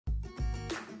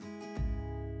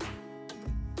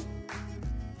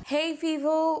Hey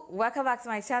people, welcome back to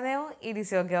my channel. It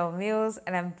is your girl Mills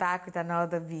and I'm back with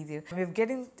another video. We're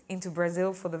getting into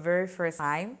Brazil for the very first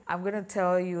time. I'm going to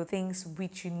tell you things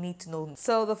which you need to know.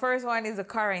 So the first one is the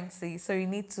currency. So you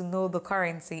need to know the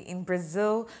currency. In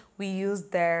Brazil, we use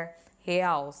their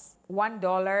reals.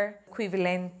 $1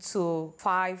 equivalent to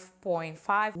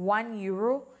 5.5.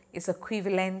 €1 is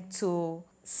equivalent to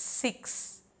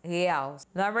 6 reals.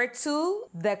 Number two,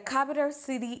 the capital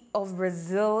city of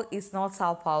Brazil is not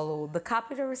São Paulo. The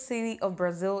capital city of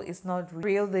Brazil is not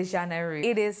Rio de Janeiro.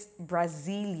 It is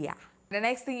Brasília. The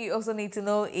next thing you also need to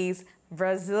know is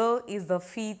Brazil is the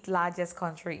 5th largest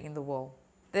country in the world.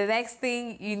 The next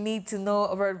thing you need to know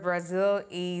about Brazil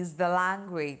is the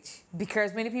language,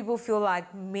 because many people feel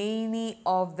like many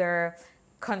of their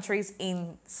countries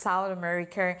in South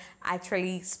America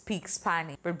actually speak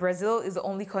Spanish, but Brazil is the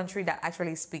only country that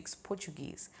actually speaks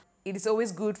Portuguese. It is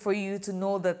always good for you to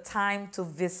know the time to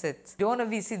visit. You don't want to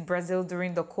visit Brazil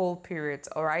during the cold periods,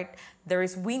 all right? There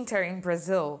is winter in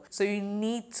Brazil, so you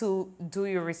need to do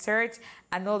your research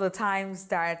and know the times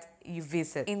that you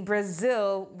visit. In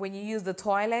Brazil, when you use the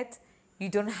toilet, you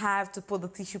don't have to put the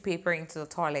tissue paper into the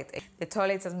toilet. The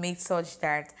toilet is made such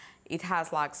that it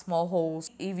has like small holes.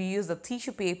 If you use the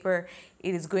tissue paper,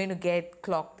 it is going to get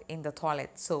clogged in the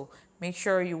toilet. So make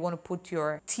sure you want to put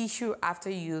your tissue after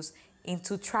use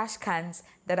into trash cans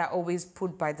that are always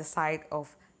put by the side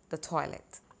of the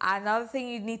toilet. Another thing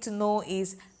you need to know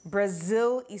is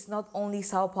Brazil is not only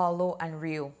São Paulo and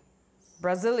Rio.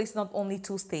 Brazil is not only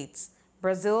 2 states.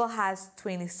 Brazil has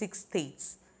 26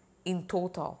 states in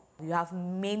total. You have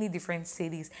many different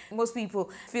cities. Most people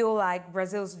feel like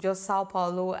Brazil is just Sao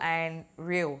Paulo and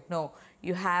Rio. No,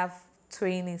 you have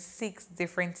 26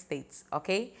 different states,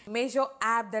 okay? Major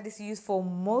app that is used for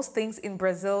most things in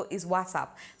Brazil is WhatsApp.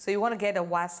 So you want to get a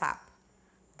WhatsApp,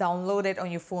 download it on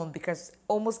your phone, because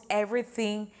almost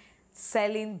everything,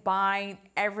 selling, buying,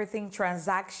 everything,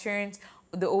 transactions,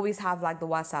 they always have like the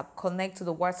WhatsApp. Connect to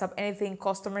the WhatsApp. Anything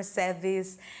customer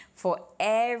service, for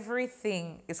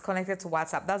everything is connected to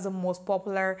WhatsApp. That's the most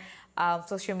popular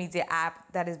social media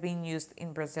app that is being used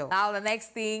in Brazil. Now the next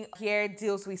thing here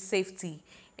deals with safety.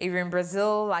 If you're in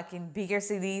Brazil, like in bigger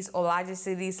cities or larger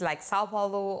cities like Sao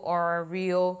Paulo or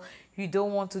Rio, you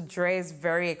don't want to dress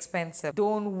very expensive.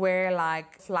 Don't wear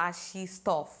like flashy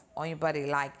stuff on your body,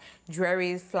 like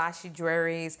jewelry, flashy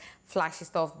jewelries, flashy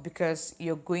stuff, because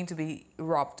you're going to be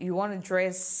robbed. You want to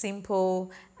dress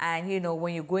simple, and you know,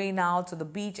 when you're going out to the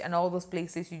beach and all those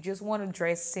places, you just want to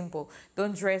dress simple.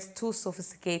 Don't dress too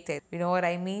sophisticated. You know what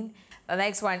I mean? The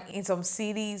next one, in some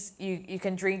cities, you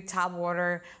can drink tap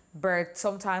water, but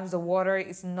sometimes the water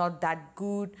is not that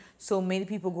good, so many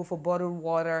people go for bottled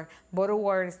water. Bottled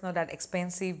water is not that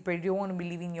expensive, but you don't want to be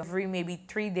leaving your every maybe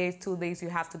 3 days, 2 days, you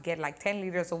have to get like 10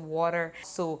 liters of water.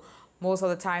 So most of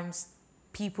the times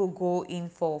people go in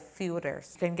for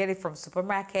filters. You can get it from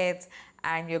supermarkets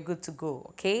and you're good to go,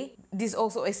 okay? This is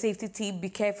also a safety tip. Be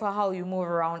careful how you move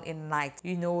around in the night.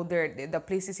 You know, the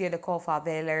places here they call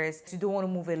favelas. You don't want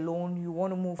to move alone. You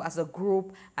want to move as a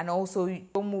group, and also you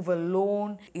don't move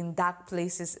alone in dark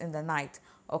places in the night,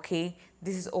 okay?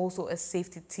 This is also a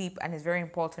safety tip, and it's very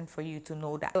important for you to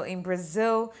know that. So in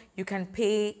Brazil, you can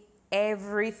pay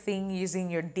everything using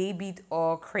your debit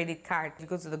or credit card. If you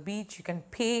go to the beach, you can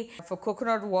pay for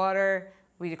coconut water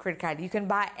with your credit card. You can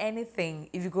buy anything.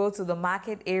 If you go to the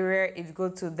market area, if you go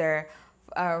to their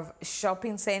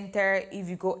shopping center, if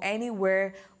you go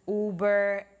anywhere,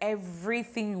 Uber,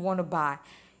 everything you want to buy.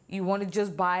 You want to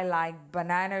just buy like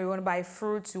banana, you want to buy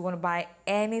fruits, you want to buy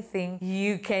anything,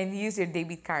 you can use your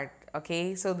debit card.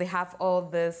 Okay, so they have all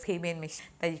this payment machine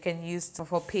that you can use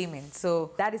for payment.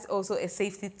 So that is also a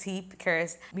safety tip,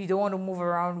 because you don't want to move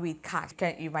around with cash.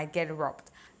 You might get robbed.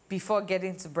 Before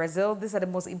getting to Brazil, these are the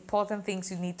most important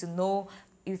things you need to know.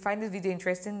 If you find this video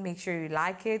interesting, make sure you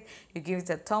like it, you give it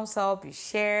a thumbs up, you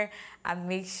share, and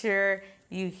make sure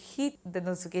you hit the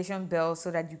notification bell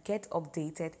so that you get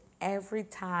updated every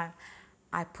time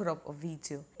I put up a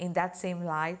video. In that same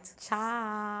light,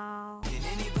 ciao.